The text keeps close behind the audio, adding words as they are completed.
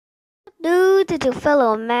to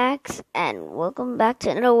fellow Max, and welcome back to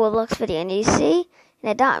another Roblox video. And you see,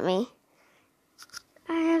 and adopt me.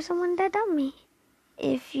 I have someone to adopt me.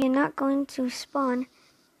 If you're not going to spawn,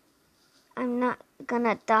 I'm not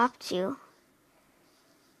gonna adopt you.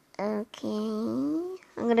 Okay,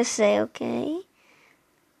 I'm gonna say okay.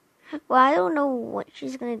 Well, I don't know what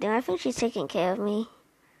she's gonna do. I think she's taking care of me,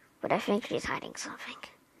 but I think she's hiding something.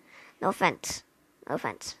 No offense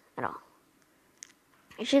at all.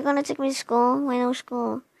 Is she gonna take me to school? Why no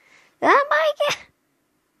school? Oh my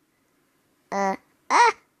god!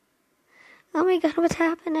 Oh my god, what's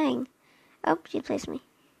happening? Oh, she placed me.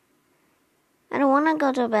 I don't wanna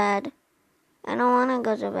go to bed.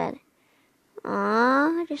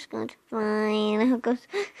 Aw, just go to fine.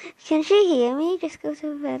 Can she hear me? Just go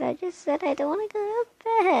to bed. I just said I don't wanna go to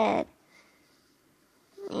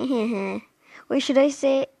bed. What should I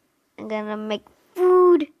say? I'm gonna make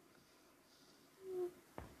food.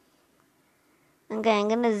 Okay, I'm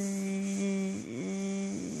gonna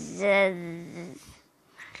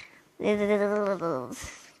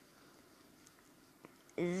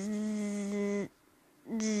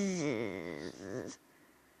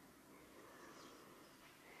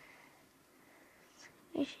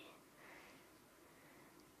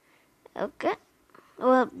Okay.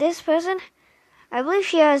 Well, this person, I believe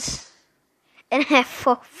she has an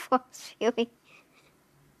F4 force viewing.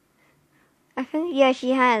 I think, yeah,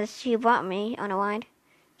 she has. She bought me on a wide.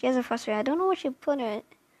 She has a force viewing. I don't know what she put it.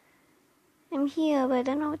 I'm here, but I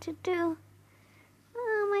don't know what to do.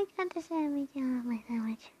 Oh my god, the sandwich. Oh, my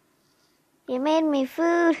sandwich. You made me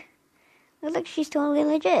food. Looks like she's totally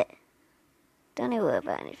legit. Don't even worry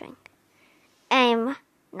about anything. I'm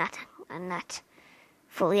not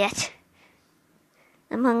full yet.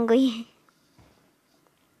 I'm hungry.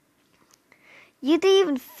 You didn't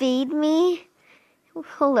even feed me.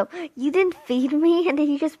 Hold up. You didn't feed me and then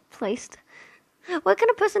you just placed. What kind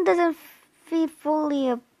of person doesn't feed fully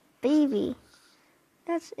a baby?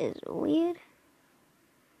 That is weird.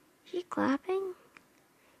 She clapping?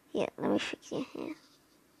 Yeah, let me fix your hair.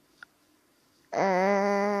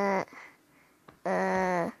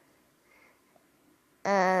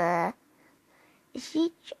 Is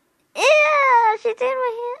she? Yeah, she did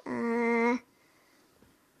my hair.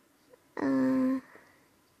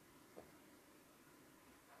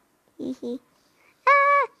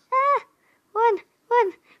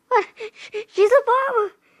 One. She's a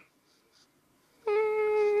barber.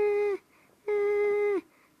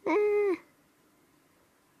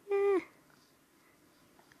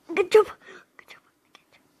 Good job.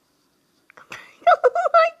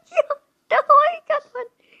 Oh my god, one.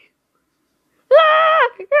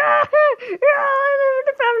 I live in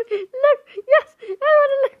the family. Live, yes, I want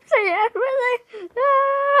to live. Say it. Oh my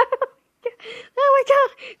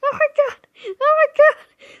god.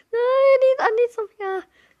 I need some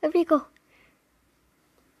a vehicle.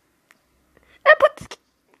 I put this.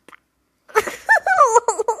 Oh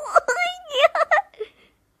my god.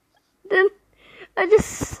 Then I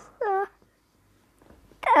just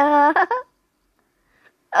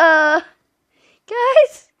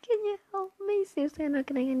guys, can you help me? Seriously, I'm not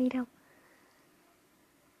gonna need help.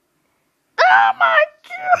 Oh my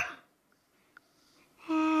god!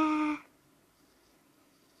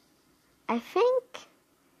 I think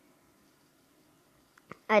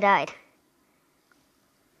I died.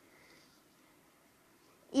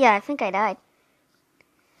 Yeah, I think I died.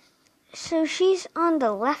 So she's on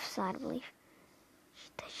the left side, I believe.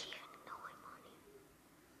 Does she even know I'm on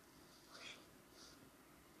here?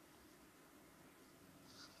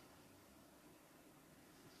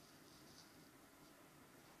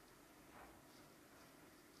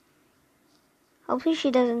 Hopefully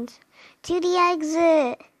she doesn't. To the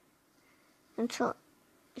exit. Until,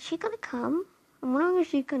 is she gonna come? I'm wondering if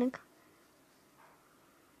she's gonna come.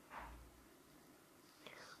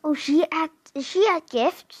 Oh, is she at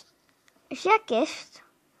Gifts? Is she at Gifts?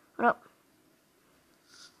 Hold up.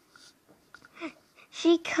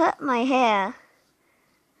 She cut my hair.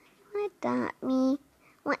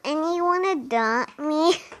 Anyone adopt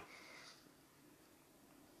me?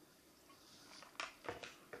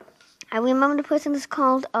 I remember the person is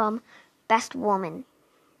called best woman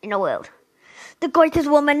in the world. The greatest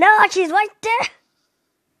woman. No, she's right there.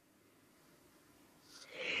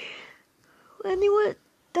 Anyone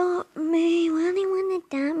adopt me?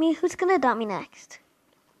 Who's gonna adopt me next?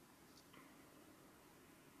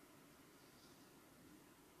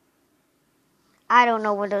 I don't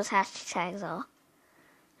know what those hashtags are.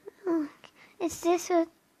 Oh, is this a?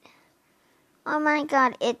 Oh my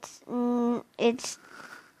god! It's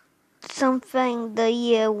something. The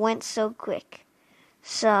year went so quick.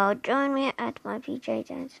 So join me at my PJ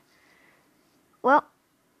dance. Well,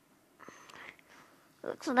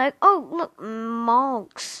 looks like, oh, look,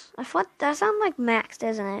 Monks. I thought that sounds like Max,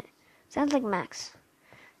 doesn't it? Sounds like Max.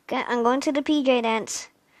 Okay, I'm going to the PJ dance.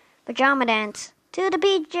 Pajama dance. To the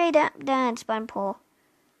PJ dance, but I'm poor.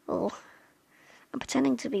 Oh, I'm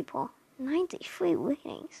pretending to be poor. 93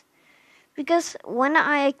 ratings. Because when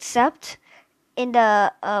I accept in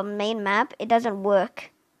the main map, it doesn't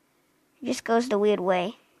work. It just goes the weird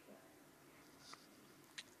way.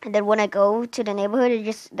 And then when I go to the neighborhood,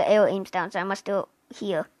 the arrow aims down, so I must do it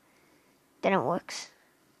here. Then it works.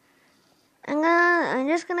 I'm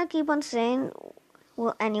just gonna keep on saying,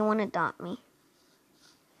 will anyone adopt me?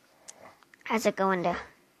 How's it going there?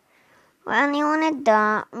 Will anyone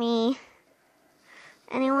adopt me?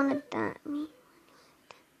 Anyone adopt me?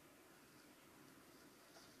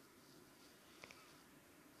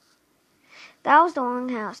 That was the wrong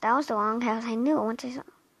house. That was the wrong house. I knew it once I saw.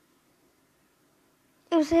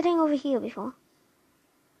 It was sitting over here before.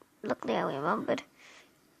 Luckily, I remembered.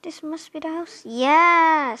 This must be the house.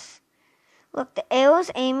 Yes! Look, the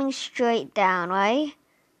arrow's aiming straight down, right?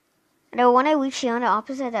 And then when I reach here in the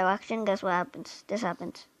opposite direction, guess what happens? This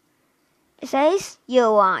happens. It says, you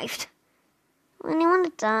arrived. Anyone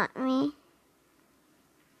adopt me?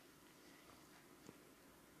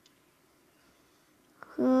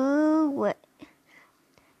 Who? What?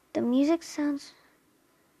 The music sounds...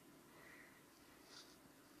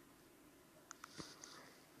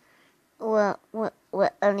 What,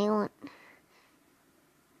 anyone?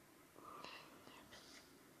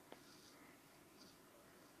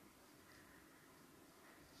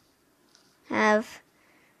 Have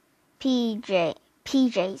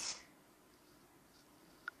PJs.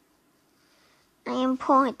 I am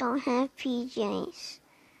poor, I don't have PJs.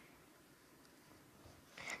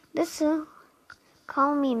 This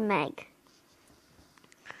call me Meg.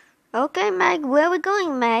 Okay, Meg, where are we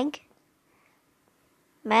going, Meg?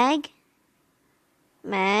 Meg?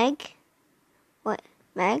 What?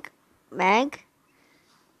 Meg?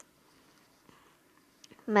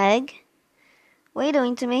 What are you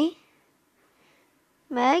doing to me?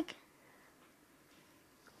 Meg?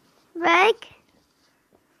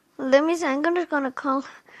 Let me see, I'm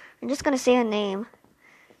just gonna say her name.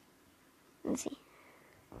 Let's see.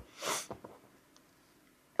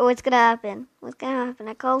 What's gonna happen? I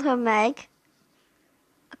called her Meg.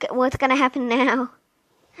 Okay, what's gonna happen now?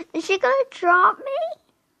 Is she gonna drop me?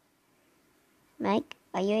 Meg,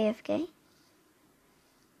 are you AFK?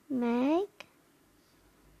 Meg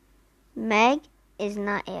is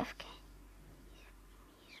not AFK.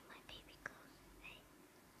 Use my baby clothes.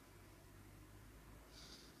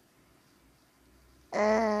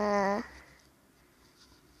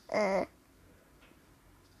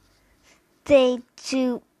 They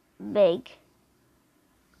too big.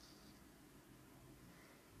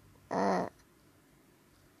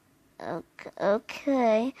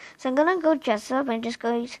 Okay. So I'm gonna go dress up and just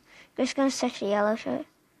gonna search the yellow shirt.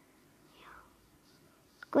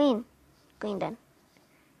 Green then.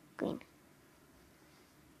 Green.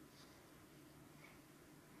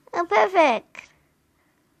 Oh, perfect.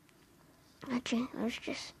 Okay, let's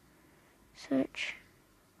just search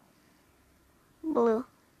blue.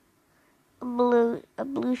 A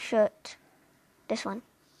blue shirt. This one.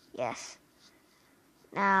 Yes.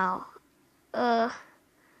 Now,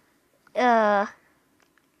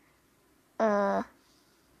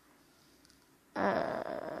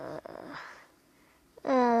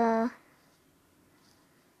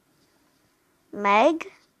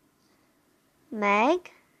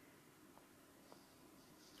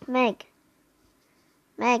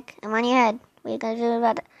 Meg, I'm on your head. What are you gonna do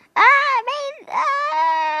about it?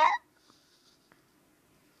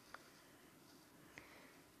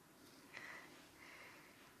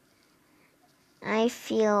 I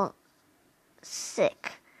feel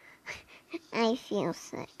sick.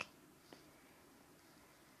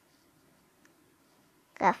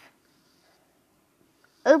 Cough.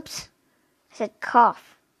 Oops. I said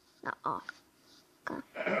cough, not off. Cough.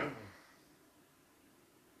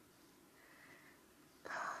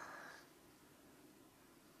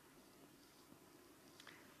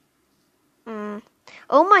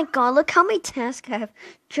 Oh my god, look how many tasks I have.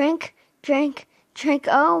 Drink.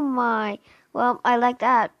 Oh my. Well, I like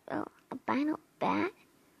that. Oh, albino bat?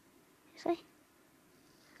 See?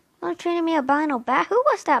 Oh, treating me albino bat? Who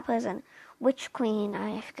was that person? Which queen?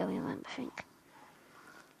 I can't remember, I think.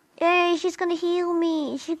 Yay, she's gonna heal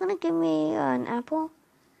me. Is she gonna give me an apple?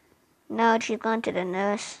 No, she's gone to the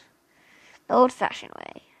nurse. The old-fashioned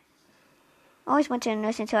way. I always went to the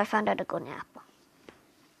nurse until I found out a golden apple.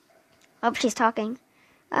 Oh, she's talking.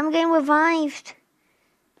 I'm getting revived.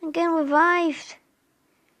 I'm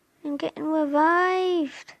getting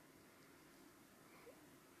revived.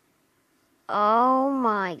 Oh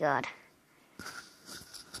my god.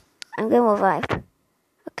 I'm getting revived.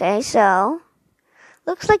 Okay, so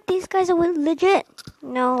looks like these guys are legit.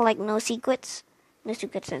 No, like no secrets. No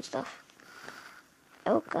secrets and stuff.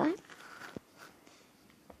 Oh god.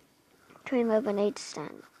 20 lemonade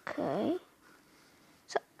stand. Okay.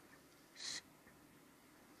 So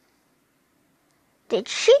did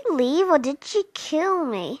she leave or did she kill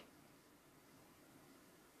me?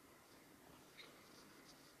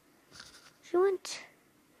 She went.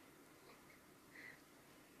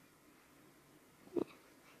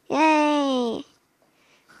 Yay!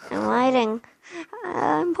 I'm hiding.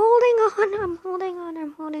 I'm holding on. I'm holding on.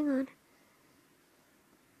 I'm holding on.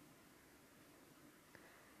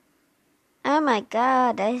 Oh my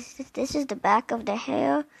god, this is the back of the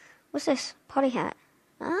hair. What's this? Party hat.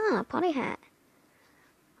 Ah, party hat.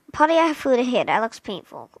 Party hat for the hair. That looks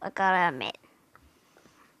painful. I gotta admit.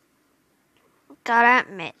 Gotta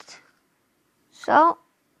admit. So,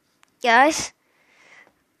 guys,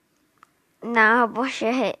 now brush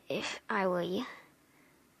your hair if I were you.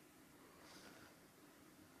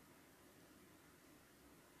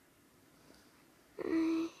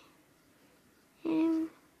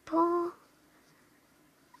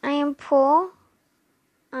 I am poor.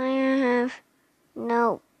 I have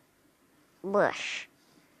no bush.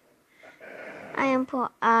 I am poor.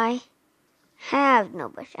 I have no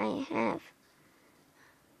bush. I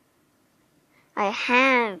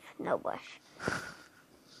have no bush.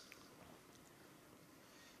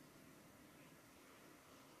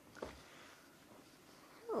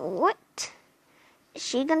 What? Is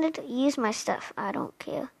she gonna use my stuff? I don't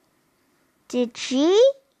care. Did she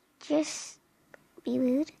just be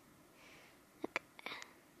rude? Okay.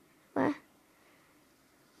 What?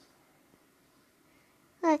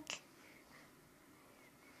 Look.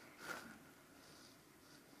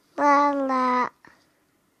 La la.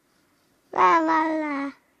 La la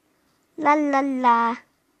la. La la la.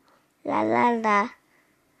 La la la.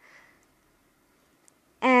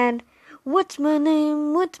 And what's my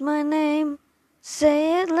name? What's my name?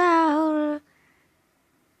 Say it louder.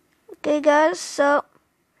 Okay guys, so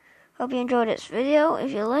hope you enjoyed this video.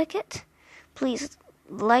 If you like it, please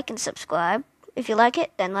like and subscribe. If you like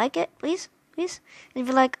it, then like it, please. And if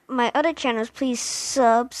you like my other channels, please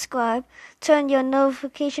subscribe. Turn your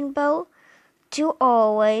notification bell to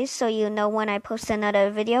always so you know when I post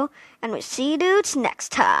another video. And we'll see you dudes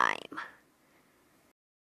next time.